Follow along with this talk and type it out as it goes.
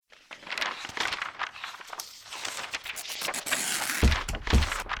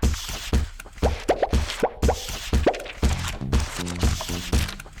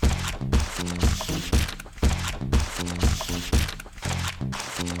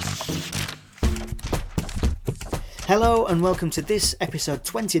Hello and welcome to this episode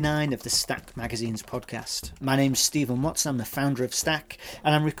 29 of the Stack Magazine's podcast. My name's Stephen Watson, I'm the founder of Stack,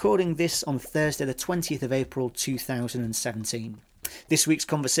 and I'm recording this on Thursday the 20th of April 2017. This week's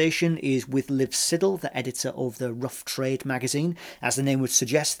conversation is with Liv Siddle, the editor of the Rough Trade magazine. As the name would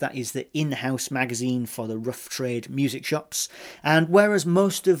suggest, that is the in-house magazine for the rough trade music shops. And whereas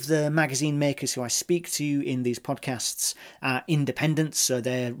most of the magazine makers who I speak to in these podcasts are independent, so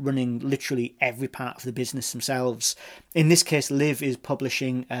they're running literally every part of the business themselves, in this case Liv is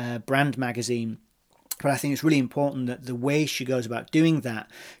publishing a brand magazine. But I think it's really important that the way she goes about doing that,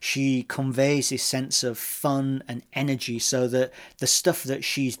 she conveys this sense of fun and energy so that the stuff that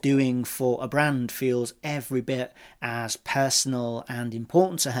she's doing for a brand feels every bit as personal and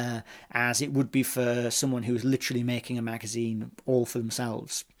important to her as it would be for someone who is literally making a magazine all for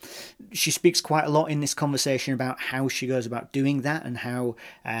themselves. She speaks quite a lot in this conversation about how she goes about doing that and how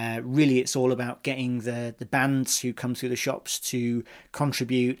really it's all about getting the bands who come through the shops to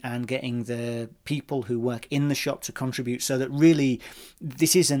contribute and getting the people who work in the shop to contribute, so that really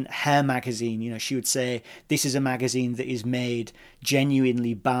this isn't her magazine. You know, she would say this is a magazine that is made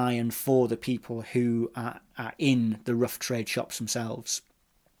genuinely by and for the people who are in the rough trade shops themselves.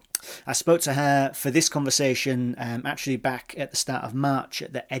 I spoke to her for this conversation actually back at the start of March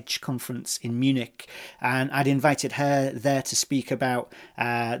at the Edge conference in Munich, and I'd invited her there to speak about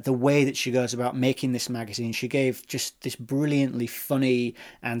the way that she goes about making this magazine. She gave just this brilliantly funny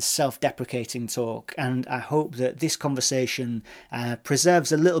and self-deprecating talk, and I hope that this conversation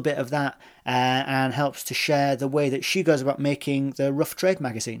preserves a little bit of that and helps to share the way that she goes about making the Rough Trade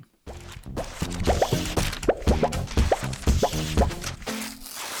magazine.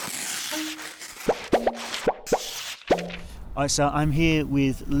 Alright, so I'm here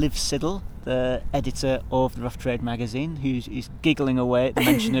with Liv Siddle, the editor of the Rough Trade magazine, who's giggling away at the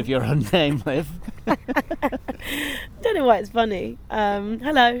mention of your own name, Liv. Don't know why it's funny.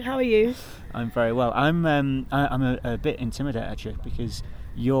 Hello, how are you? I'm very well. I'm a bit intimidated actually because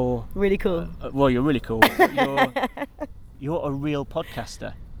you're really cool. Well, you're really cool. But you're a real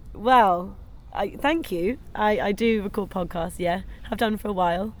podcaster. Well, thank you. I do record podcasts, yeah. Have done for a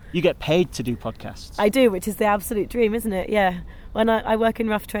while. You get paid to do podcasts? I do, which is the absolute dream, isn't it? Yeah. When I work in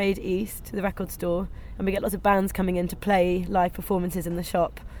Rough Trade East, the record store, and we get lots of bands coming in to play live performances in the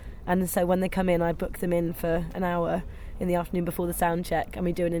shop. And so when they come in, I book them in for an hour in the afternoon before the sound check, and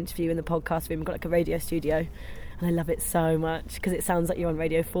we do an interview in the podcast room. We've got like a radio studio. And I love it so much because it sounds like you're on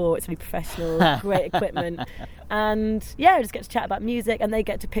Radio 4. It's really professional, great equipment. And yeah, I just get to chat about music, and they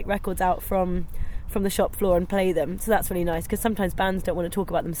get to pick records out from the shop floor and play them. So that's really nice because sometimes bands don't want to talk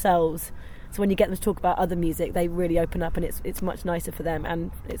about themselves. So when you get them to talk about other music, they really open up, and it's much nicer for them,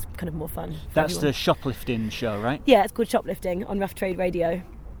 and it's kind of more fun. That's everyone. The Shoplifting show, right? Yeah, it's called Shoplifting on Rough Trade Radio.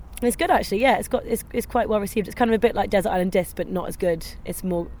 It's good actually, yeah. It's quite well received. It's kind of a bit like Desert Island Disc, but not as good. It's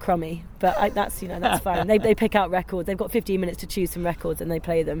more crummy, but that's fine. They pick out records. They've got 15 minutes to choose some records, and they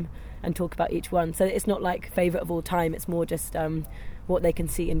play them and talk about each one. So it's not like favourite of all time. It's more just what they can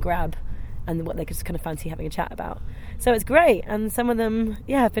see and grab, and what they just kind of fancy having a chat about. So it's great, and some of them,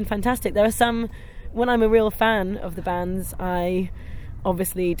 yeah, have been fantastic. There are some, when I'm a real fan of the bands, I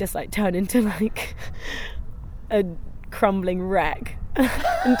obviously just like turn into like a crumbling wreck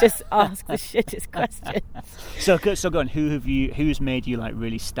and just ask the shittest questions. So go on. Who's made you like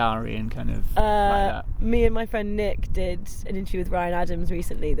really starry and kind of like that? Me and my friend Nick did an interview with Ryan Adams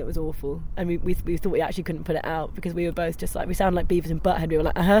recently that was awful, and we thought we actually couldn't put it out because we were both just like, we sound like Beavis and Butthead. We were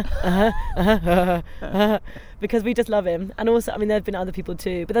like because we just love him. And also, I mean, there have been other people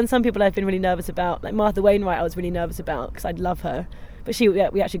too, but then some people I've been really nervous about, like Martha Wainwright. I was really nervous about because I'd love her, but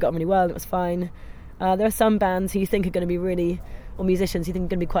we actually got on really well and it was fine. There are some bands who you think are going to be really, or musicians you think are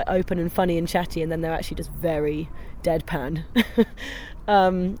going to be quite open and funny and chatty, and then they're actually just very deadpan.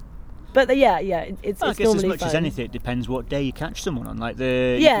 But yeah, it's I guess normally as much fun. as anything, it depends what day you catch someone on. Like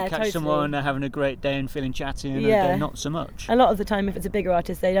you can catch someone having a great day and feeling chatty, and a day not so much. A lot of the time, if it's a bigger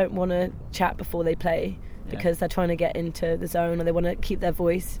artist, they don't want to chat before they play because they're trying to get into the zone, or they want to keep their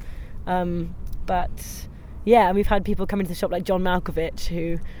voice. But yeah, and we've had people come into the shop like John Malkovich,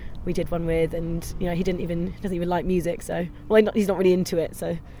 who we did one with, and he doesn't even like music, so he's not really into it.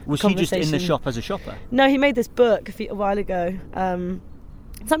 So was he just in the shop as a shopper? No, he made this book a while ago.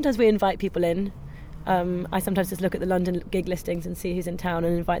 Sometimes we invite people in. I sometimes just look at the London gig listings and see who's in town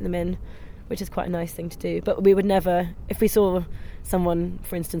and invite them in, which is quite a nice thing to do. But we would never, if we saw someone,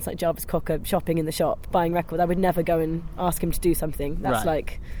 for instance, like Jarvis Cocker shopping in the shop, buying records, I would never go and ask him to do something. That's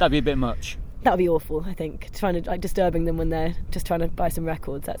right. That'd be a bit much. That would be awful, I think. Trying to like disturbing them when they're just trying to buy some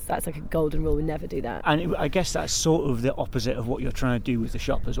records. That's like a golden rule. We never do that. And I guess that's sort of the opposite of what you're trying to do with the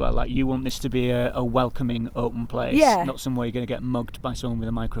shop as well. Like, you want this to be a welcoming, open place, not somewhere you're going to get mugged by someone with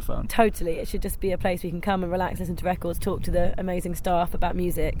a microphone. Totally. It should just be a place where you can come and relax, listen to records, talk to the amazing staff about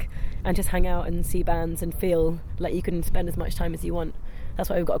music, and just hang out and see bands and feel like you can spend as much time as you want. That's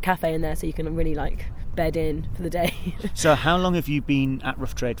why we've got a cafe in there, so you can really like bed in for the day. So how long have you been at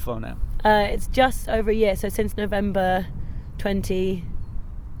Rough Trade for now? It's just over a year, so since November 25th.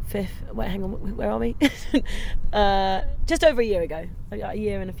 Wait, hang on, where are we? Just over a year ago, a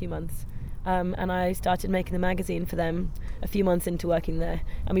year and a few months. And I started making the magazine for them a few months into working there,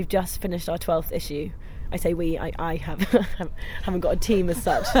 and we've just finished our 12th issue. I say we, I haven't got a team as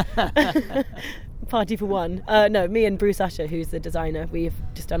such. Party for one. No, me and Bruce Usher, who's the designer, we've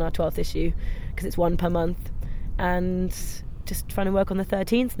just done our 12th issue because it's one per month, and just trying to work on the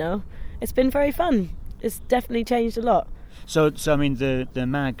 13th now. It's been very fun. It's definitely changed a lot. So I mean, the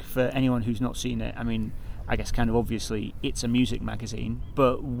mag, for anyone who's not seen it, I mean, I guess kind of obviously it's a music magazine,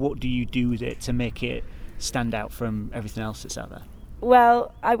 but what do you do with it to make it stand out from everything else that's out there?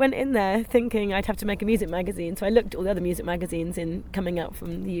 Well, I went in there thinking I'd have to make a music magazine, so I looked at all the other music magazines coming out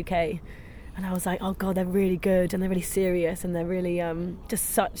from the UK, and I was like, oh god, they're really good, and they're really serious, and they're really just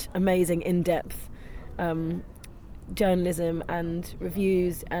such amazing in-depth journalism and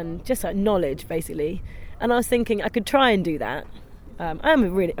reviews and just like knowledge, basically. And I was thinking I could try and do that.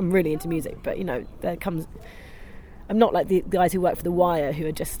 I'm really into music, but you know, I'm not like the guys who work for The Wire, who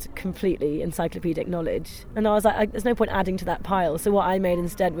are just completely encyclopedic knowledge. And I was like, there's no point adding to that pile. So what I made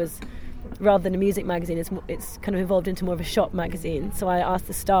instead was, rather than a music magazine, it's kind of evolved into more of a shop magazine. So I asked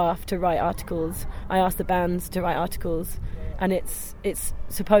the staff to write articles. I asked the bands to write articles. And it's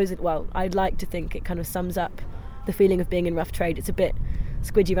supposed, well, I'd like to think it kind of sums up the feeling of being in Rough Trade. It's a bit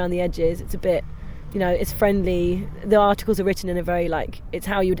squidgy around the edges. It's a bit, you know, it's friendly. The articles are written in a very, like, it's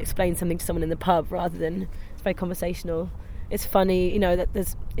how you would explain something to someone in the pub, rather than, it's very conversational. It's funny, you know,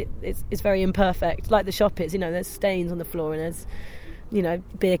 that it's very imperfect, like the shop is, you know, there's stains on the floor and there's, you know,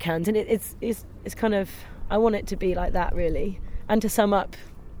 beer cans, and it's kind of, I want it to be like that, really. And to sum up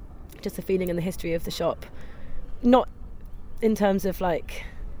just the feeling and the history of the shop, not in terms of like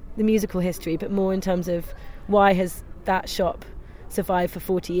the musical history, but more in terms of why has that shop survived for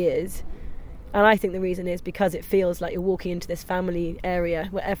 40 years. And I think the reason is because it feels like you're walking into this family area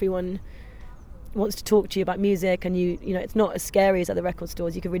where everyone wants to talk to you about music, and you know, it's not as scary as other record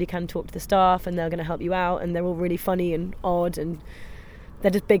stores. You really can talk to the staff, and they're going to help you out, and they're all really funny and odd, and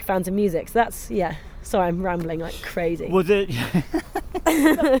they're just big fans of music. So that's, yeah, sorry, I'm rambling like crazy. Well,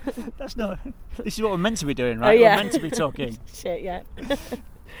 that's not, this is what we're meant to be doing, right? Oh, yeah. We're meant to be talking. Shit, yeah.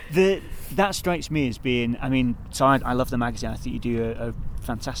 That strikes me as being, I mean, so I love the magazine. I think you do a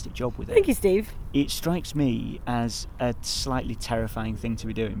fantastic job with it. Thank you, Steve. It strikes me as a slightly terrifying thing to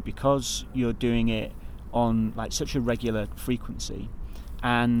be doing, because you're doing it on like such a regular frequency,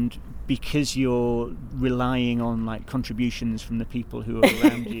 and because you're relying on like contributions from the people who are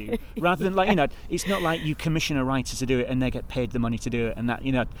around you, rather than like, you know, it's not like you commission a writer to do it and they get paid the money to do it, and that,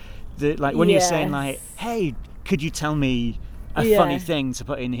 you know, like when you're saying like, hey, could you tell me a funny thing to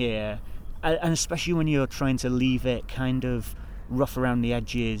put in here, and especially when you're trying to leave it kind of rough around the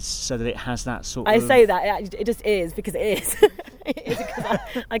edges so that it has that sort of... I say that, it just is, because it is. It is because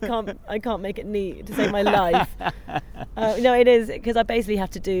I can't make it neat to save my life. No, it is because I basically have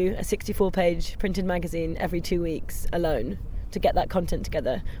to do a 64-page printed magazine every 2 weeks alone to get that content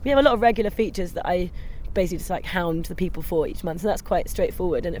together. We have a lot of regular features that I basically just like hound the people for each month, so that's quite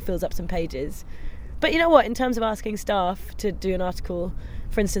straightforward, and it fills up some pages. But you know what, in terms of asking staff to do an article,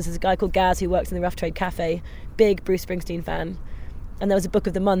 for instance, there's a guy called Gaz who works in the Rough Trade Cafe, big Bruce Springsteen fan, and there was a book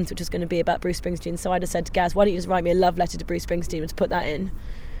of the month which was going to be about Bruce Springsteen, so I just said to Gaz, why don't you just write me a love letter to Bruce Springsteen and to put that in.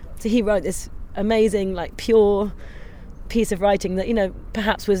 So he wrote this amazing, like, pure piece of writing that, you know,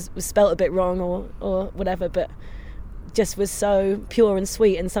 perhaps was spelt a bit wrong or whatever, but just was so pure and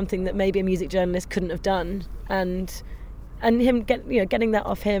sweet, and something that maybe a music journalist couldn't have done. And him getting that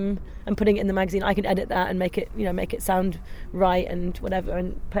off him and putting it in the magazine, I can edit that and make it sound right and whatever,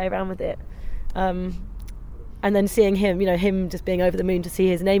 and play around with it. And then seeing him just being over the moon to see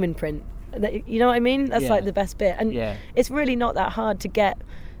his name in print. You know what I mean? That's like the best bit. And it's really not that hard to get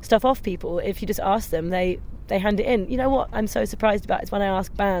stuff off people. If you just ask them, they hand it in. You know what I'm so surprised about is when I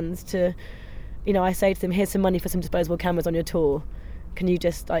ask bands to, you know, I say to them, here's some money for some disposable cameras on your tour. Can you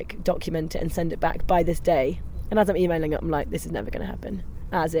just like document it and send it back by this day? And as I'm emailing up, I'm like, this is never going to happen.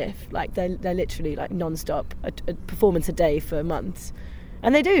 As if. Like, they're literally like non-stop, a performance a day for months.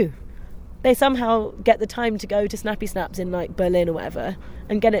 And they do. they somehow get the time to go to Snappy Snaps in like Berlin or whatever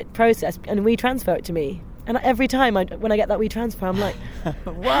and get it processed and WeTransfer it to me. And every time when I get that WeTransfer, I'm like,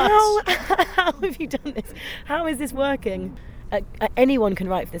 what? How have you done this? How is this working? Anyone can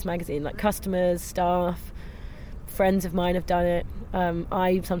write for this magazine, like customers, staff, friends of mine have done it.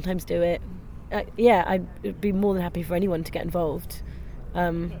 I sometimes do it. I'd be more than happy for anyone to get involved.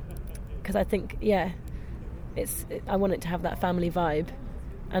 Because I think, I want it to have that family vibe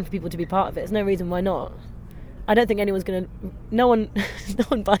and for people to be part of it. There's no reason why not. I don't think anyone's going to... No one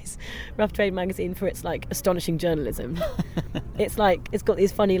buys Rough Trade magazine for its, like, astonishing journalism. It's like, it's got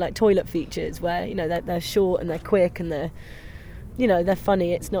these funny, like, toilet features where, you know, they're short and they're quick and they're, you know, they're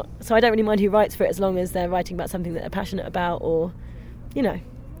funny. It's not... So I don't really mind who writes for it as long as they're writing about something that they're passionate about or, you know...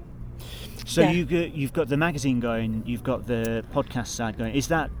 So you've got the magazine going, you've got the podcast side going.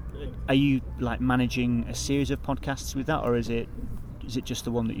 Are you like managing a series of podcasts with that, or is it just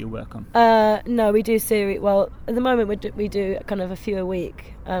the one that you work on? No, we do series. Well, at the moment we do kind of a few a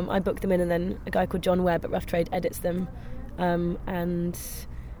week. I book them in, and then a guy called John Webb at Rough Trade edits them. And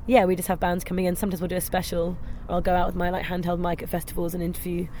we just have bands coming in. Sometimes we'll do a special. I'll go out with my like handheld mic at festivals and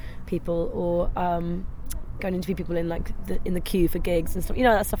interview people, or go and interview people in like in the queue for gigs and stuff. You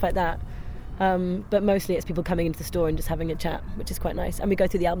know, that stuff like that. But mostly it's people coming into the store and just having a chat, which is quite nice. And we go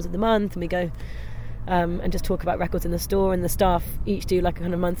through the albums of the month, and we go and just talk about records in the store, and the staff each do like a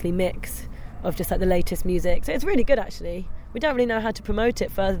kind of monthly mix of just like the latest music. So it's really good, actually. We don't really know how to promote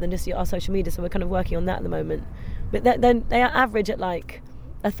it further than just our social media, so we're kind of working on that at the moment. But then they average at like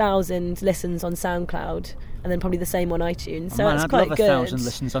 1,000 listens on SoundCloud, and then probably the same on iTunes. So it's quite good. I'd love 1,000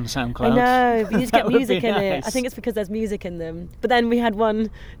 listens on SoundCloud. I know, but you just get music in it. I think it's because there's music in them. But then we had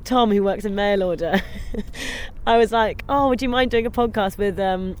one, Tom, who works in mail order. I was like, oh, would you mind doing a podcast with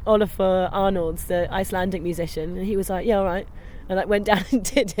Olafur Arnalds, the Icelandic musician? And he was like, yeah, all right. And I went down and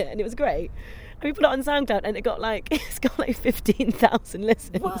did it, and it was great. And we put it on SoundCloud, and it's got like 15,000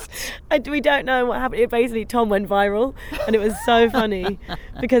 listens. What? We don't know what happened. Basically, Tom went viral, and it was so funny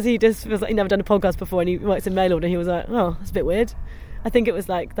because he just was like, he'd never done a podcast before, and he works in mail order. And he was like, oh, that's a bit weird. I think it was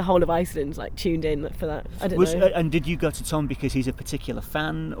like the whole of Iceland like tuned in for that. I don't know. And did you go to Tom because he's a particular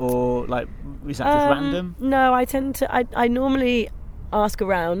fan, or like is that just random? No, I normally ask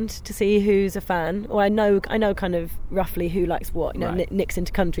around to see who's a fan, or I know kind of roughly who likes what. You know, right. Nick's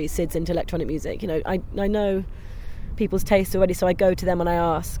into country, Sid's into electronic music. You know, I know people's tastes already, so I go to them and I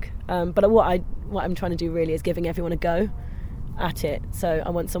ask. But what I'm trying to do really is giving everyone a go at it. So I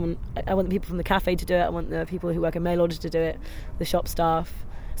want the people from the cafe to do it. I want the people who work in mail order to do it. The shop staff.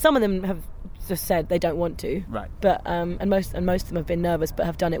 Some of them have just said they don't want to. Right. But and most of them have been nervous, but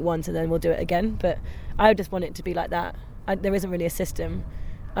have done it once and then we'll do it again. But I just want it to be like that. There isn't really a system,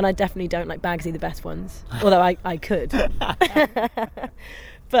 and I definitely don't like Bagsy the best ones, although I could.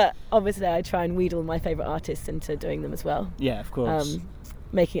 But obviously I try and wheedle my favourite artists into doing them as well. Yeah, of course.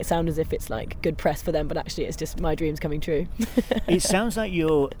 Making it sound as if it's like good press for them, but actually it's just my dreams coming true. It sounds like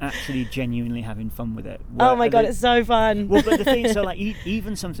you're actually genuinely having fun with it. Oh my God, it's so fun. Well, but the thing is, so like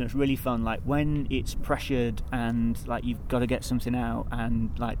even something that's really fun, like when it's pressured and like you've got to get something out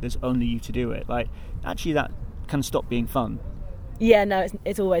and like there's only you to do it, like actually that can stop being fun. Yeah, no,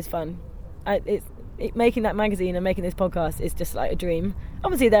 it's always fun. Making that magazine and making this podcast is just like a dream.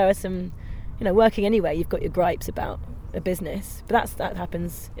 Obviously there are some, you know, working anywhere you've got your gripes about a business, but that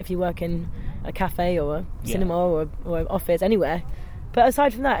happens if you work in a cafe or a cinema or an office, anywhere. But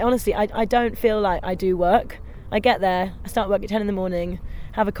aside from that, honestly, I don't feel like I do work. I get there, I start work at 10 in the morning,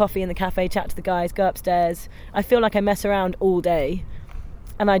 have a coffee in the cafe, chat to the guys, go upstairs. I feel like I mess around all day,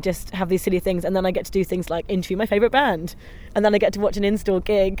 and I just have these silly things, and then I get to do things like interview my favourite band, and then I get to watch an in-store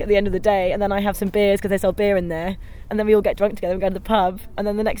gig at the end of the day, and then I have some beers because they sell beer in there, and then we all get drunk together and go to the pub, and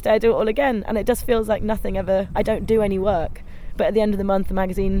then the next day I do it all again, and it just feels like nothing ever. I don't do any work, but at the end of the month the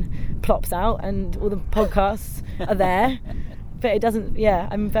magazine plops out and all the podcasts are there. But it doesn't. Yeah,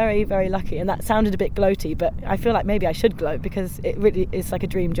 I'm very, very lucky, and that sounded a bit gloaty, but I feel like maybe I should gloat because it really is like a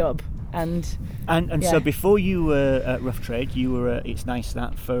dream job. And so before you were at Rough Trade, you were at It's Nice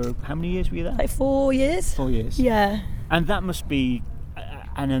That for how many years were you there? Like 4 years. 4 years. Yeah. And that must be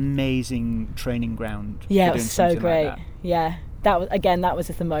an amazing training ground. Yeah, it was so great. Like that. Yeah, that was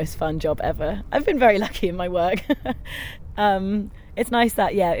just the most fun job ever. I've been very lucky in my work. It's nice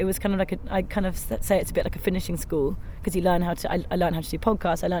that it was kind of like I kind of say it's a bit like a finishing school, because you learn how to. I learned how to do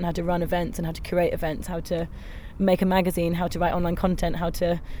podcasts. I learned how to run events and how to curate events, how to make a magazine, how to write online content, how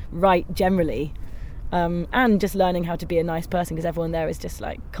to write generally, and just learning how to be a nice person, because everyone there is just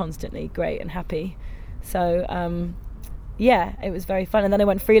like constantly great and happy. So it was very fun. And then I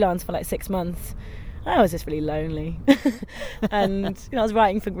went freelance for like 6 months, I was just really lonely. And I was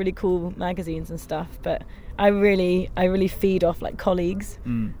writing for really cool magazines and stuff, but I really feed off like colleagues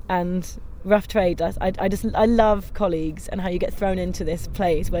and Rough Trade. I love colleagues and how you get thrown into this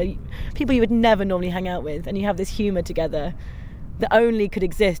place where people you would never normally hang out with, and you have this humour together that only could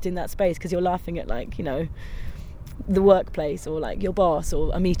exist in that space because you're laughing at like the workplace or like your boss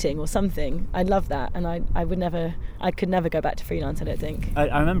or a meeting or something. I love that, and I could never go back to freelance, I don't think.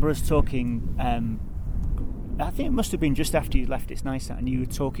 I remember us talking, I think it must have been just after you left It's Nice That, and you were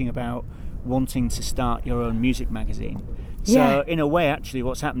talking about wanting to start your own music magazine. So in a way, actually,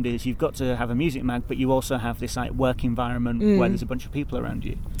 what's happened is you've got to have a music mag, but you also have this like work environment where there's a bunch of people around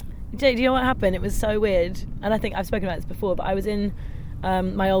you. Do you know what happened? It was so weird, and I think I've spoken about this before, but I was in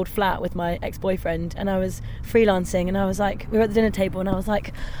my old flat with my ex-boyfriend, and I was freelancing, and I was like, we were at the dinner table, and I was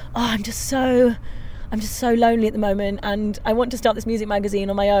like, oh, I'm just so lonely at the moment, and I want to start this music magazine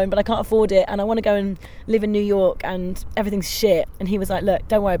on my own, but I can't afford it, and I want to go and live in New York, and everything's shit. And he was like, look,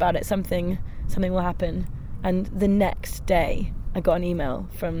 don't worry about it, something will happen. And the next day I got an email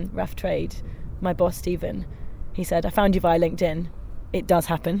from Rough Trade, my boss Stephen. He said, I found you via LinkedIn, it does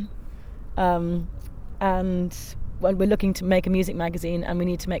happen, and well, we're looking to make a music magazine, and we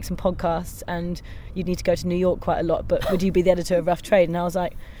need to make some podcasts, and you need to go to New York quite a lot, but would you be the editor of Rough Trade? And I was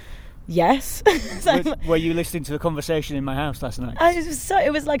like, yes. Were you listening to the conversation in my house last night?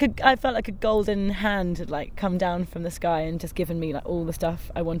 It was like I felt like a golden hand had like come down from the sky and just given me like all the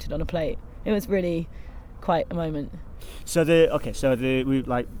stuff I wanted on a plate. It was really quite a moment. This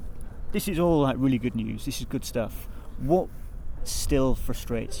is all like really good news. This is good stuff. What still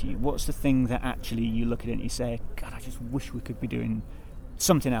frustrates you? What's the thing that actually you look at it and you say, God, I just wish we could be doing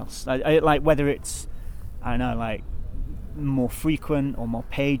something else? Like whether it's, I don't know, like more frequent or more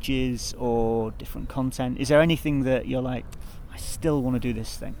pages or different content. Is there anything that you're like, I still want to do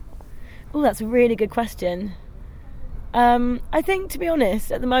this thing? Oh, that's a really good question. I think, to be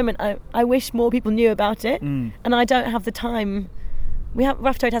honest, at the moment, I wish more people knew about it, and I don't have the time.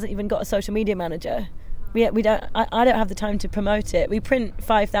 Rough Trade hasn't even got a social media manager. I don't have the time to promote it. We print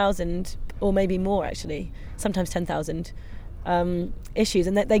 5,000 or maybe more, actually, sometimes 10,000 issues,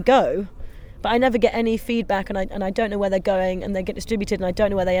 and they go, but I never get any feedback, and I don't know where they're going, and they get distributed, and I don't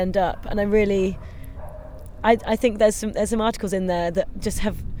know where they end up. And I think there's some articles in there that just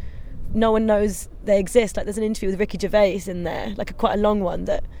have, no one knows they exist. Like there's an interview with Ricky Gervais in there, like quite a long one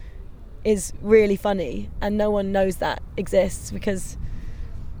that is really funny, and no one knows that exists because.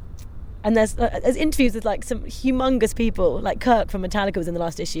 And there's interviews with like some humongous people, like Kirk from Metallica was in the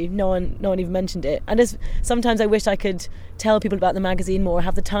last issue. No one even mentioned it. And sometimes I wish I could tell people about the magazine more,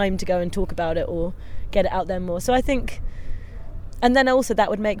 have the time to go and talk about it or get it out there more. So I think, and then also that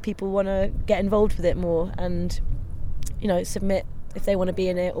would make people want to get involved with it more and, submit if they want to be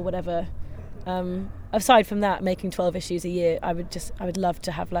in it or whatever. Aside from that, making 12 issues a year, I would love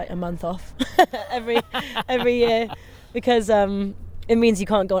to have like a month off every year, because it means I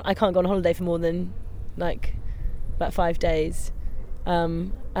can't go on holiday for more than like about 5 days,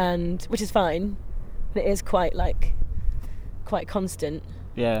 and which is fine, but it is quite constant.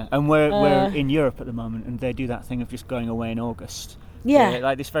 Yeah, and we're in Europe at the moment, and they do that thing of just going away in August. Yeah,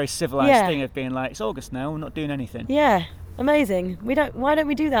 like this very civilized thing of being like, it's August now, we're not doing anything. Yeah, amazing. Why don't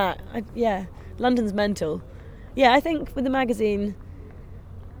we do that? London's mental. Yeah, I think with the magazine,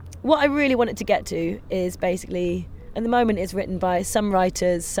 what I really want it to get to is basically, at the moment it's written by some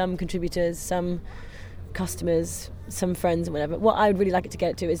writers, some contributors, some customers, some friends and whatever. What I would really like it to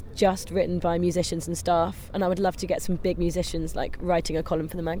get to is just written by musicians and staff, and I would love to get some big musicians like writing a column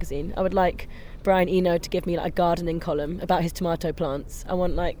for the magazine. I would like Brian Eno to give me like a gardening column about his tomato plants. I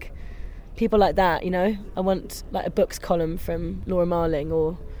want like people like that, I want like a books column from Laura Marling,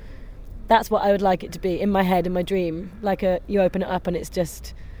 or that's what I would like it to be in my head, in my dream. Like you open it up and it's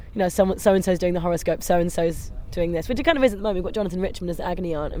just, so-and-so's doing the horoscope, so-and-so's doing this, which it kind of is at the moment. We've got Jonathan Richman as the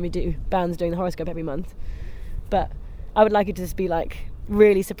Agony Aunt, and we do bands doing the horoscope every month. But I would like it to just be like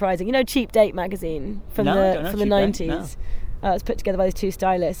really surprising. Cheap Date magazine from the 90s. It was put together by these two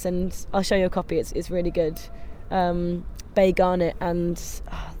stylists, and I'll show you a copy. It's really good. Bay Garnett and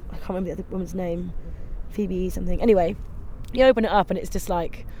I can't remember the other woman's name, Phoebe something. Anyway, you open it up and it's just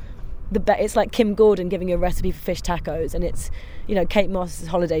like it's like Kim Gordon giving you a recipe for fish tacos, and it's Kate Moss's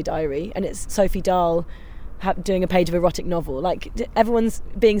holiday diary, and it's Sophie Dahl doing a page of erotic novel. Like everyone's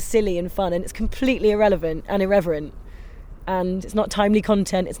being silly and fun, and it's completely irrelevant and irreverent, and it's not timely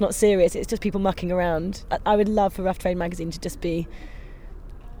content, it's not serious, it's just people mucking around. I would love for Rough Trade magazine to just be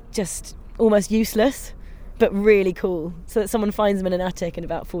almost useless but really cool, so that someone finds them in an attic in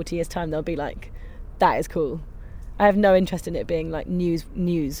about 40 years time, they'll be like, that is cool. I have no interest in it being like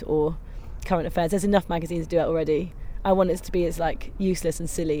news or current affairs. There's enough magazines to do it already. I want it to be as like useless and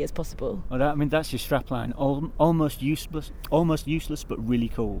silly as possible. Well, I mean, that's your strapline. Almost useless, but really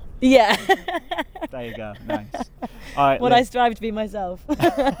cool. Yeah. There you go. Nice. All right. What I strive to be myself.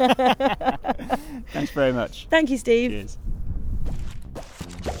 Thanks very much. Thank you, Steve. Cheers.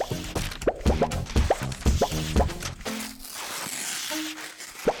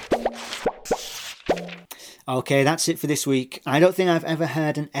 Okay, that's it for this week. I don't think I've ever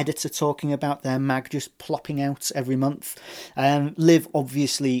heard an editor talking about their mag just plopping out every month. Liv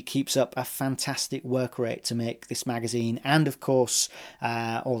obviously keeps up a fantastic work rate to make this magazine and, of course,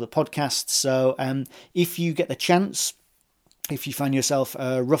 all the podcasts. So if you get the chance, if you find yourself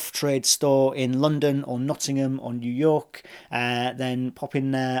a rough trade store in London or Nottingham or New York, then pop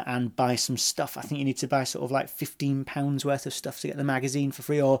in there and buy some stuff. I think you need to buy sort of like £15 worth of stuff to get the magazine for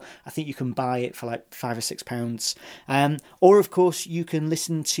free, or I think you can buy it for like £5 or £6. Or, of course, you can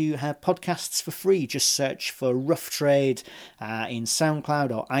listen to her podcasts for free. Just search for Rough Trade in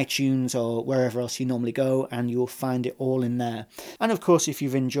SoundCloud or iTunes or wherever else you normally go, and you'll find it all in there. And, of course, if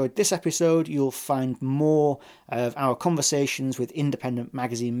you've enjoyed this episode, you'll find more of our conversations with independent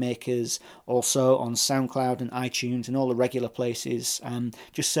magazine makers also on SoundCloud and iTunes and all the regular places.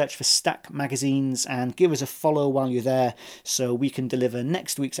 Just search for Stack Magazines and give us a follow while you're there so we can deliver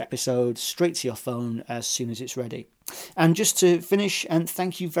next week's episode straight to your phone as soon as it's ready. And just to finish, and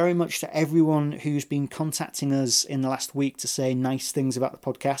thank you very much to everyone who's been contacting us in the last week to say nice things about the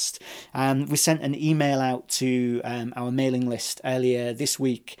podcast. We sent an email out to our mailing list earlier this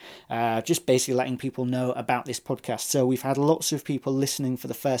week, just basically letting people know about this podcast. So we've had lots of people listening for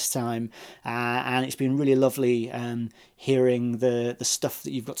the first time, and it's been really lovely hearing the stuff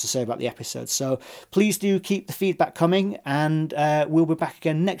that you've got to say about the episode. So please do keep the feedback coming, and we'll be back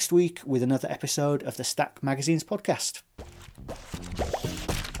again next week with another episode of the Stack Magazines podcast.